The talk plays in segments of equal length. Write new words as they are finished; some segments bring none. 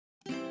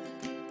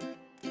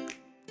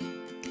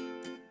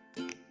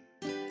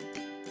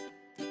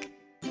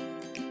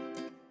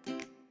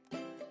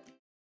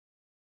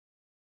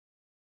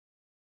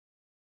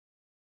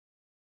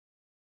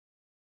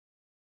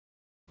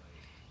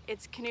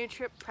It's canoe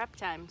trip prep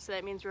time, so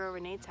that means we're over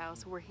Nate's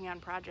house working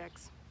on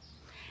projects.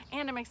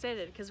 And I'm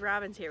excited because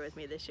Robin's here with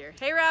me this year.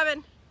 Hey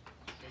Robin!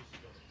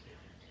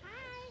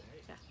 Hi!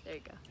 Yeah, there you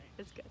go.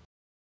 It's good.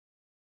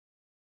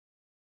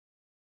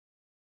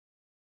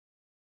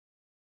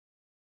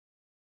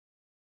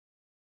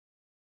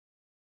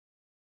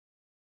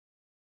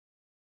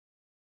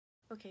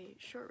 Okay,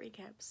 short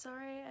recap.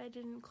 Sorry I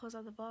didn't close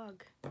out the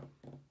vlog.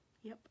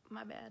 Yep,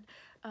 my bad.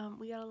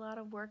 We got a lot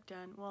of work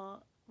done.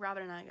 Well,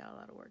 Robin and I got a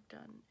lot of work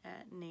done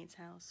at Nate's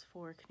house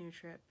for canoe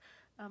trip.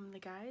 The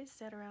guys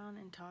sat around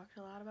and talked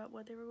a lot about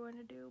what they were going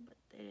to do, but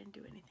they didn't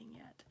do anything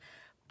yet.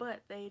 But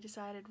they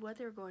decided what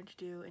they were going to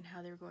do and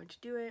how they were going to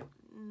do it,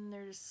 and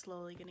they're just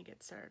slowly going to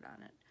get started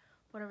on it.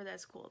 Whatever,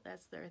 that's cool.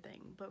 That's their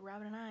thing. But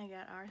Robin and I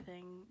got our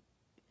thing,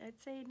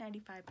 I'd say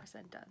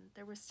 95% done.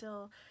 There was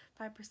still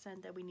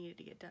 5% that we needed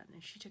to get done,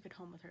 and she took it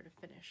home with her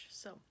to finish.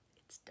 So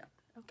it's done.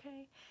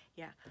 Okay?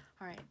 Yeah.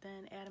 Alright,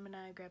 then Adam and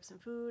I grabbed some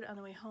food on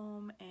the way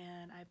home,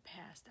 and I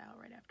passed out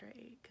right after I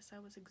ate because I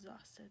was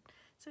exhausted.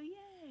 So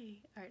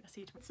yay! Alright, I'll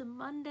see you tomorrow. It's a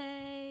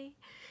Monday.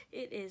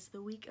 It is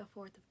the week of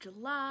 4th of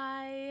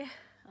July.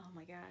 Oh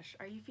my gosh.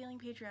 Are you feeling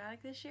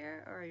patriotic this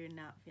year, or are you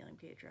not feeling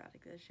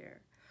patriotic this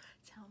year?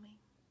 Tell me.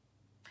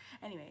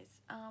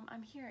 Anyways,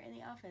 I'm here in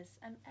the office.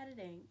 I'm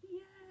editing.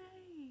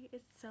 Yay!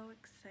 It's so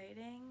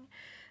exciting.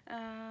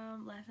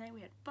 Last night we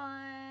had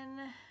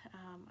fun.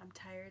 I'm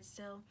tired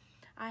still.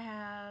 I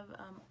have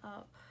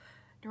a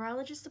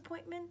neurologist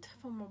appointment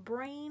for my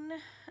brain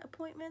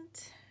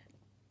appointment,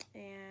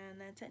 and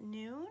that's at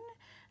noon.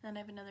 Then I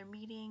have another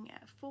meeting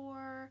at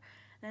 4,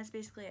 and that's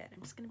basically it.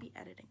 I'm just going to be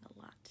editing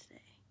a lot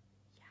today.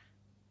 Yeah,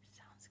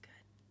 sounds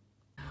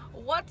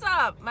good. What's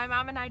up? My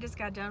mom and I just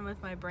got done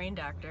with my brain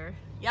doctor.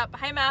 Yep.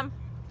 Hi, Mom.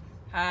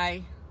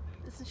 Hi.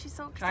 Isn't she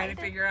so excited? Trying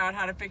to figure out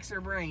how to fix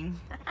her brain.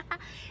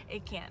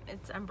 It can't.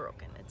 I'm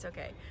broken. It's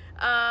okay.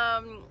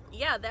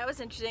 Yeah, that was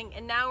interesting.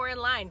 And now we're in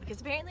line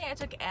because apparently I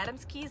took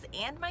Adam's keys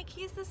and my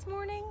keys this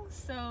morning,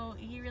 so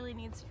he really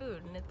needs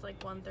food, and it's like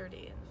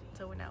 1:30, and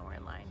so now we're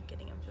in line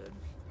getting him food.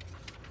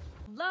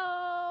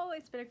 Hello!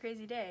 It's been a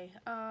crazy day.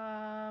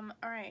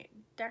 Alright.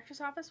 Doctor's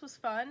office was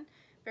fun.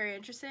 Very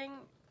interesting.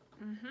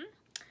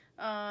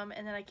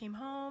 And then I came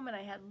home and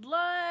I had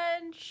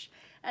lunch,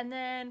 and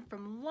then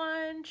from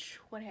lunch,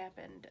 what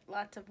happened?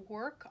 Lots of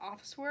work,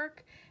 office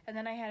work, and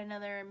then I had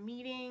another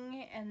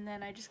meeting, and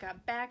then I just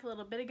got back a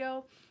little bit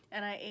ago,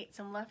 and I ate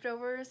some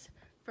leftovers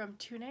from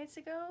 2 nights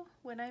ago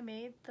when I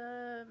made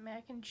the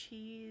mac and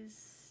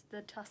cheese,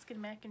 the Tuscan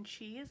mac and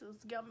cheese. It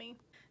was yummy.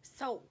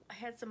 So I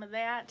had some of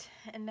that,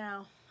 and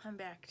now I'm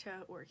back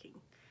to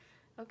working.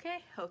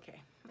 Okay?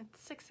 Okay.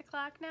 It's 6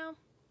 o'clock now.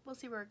 We'll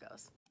see where it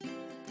goes.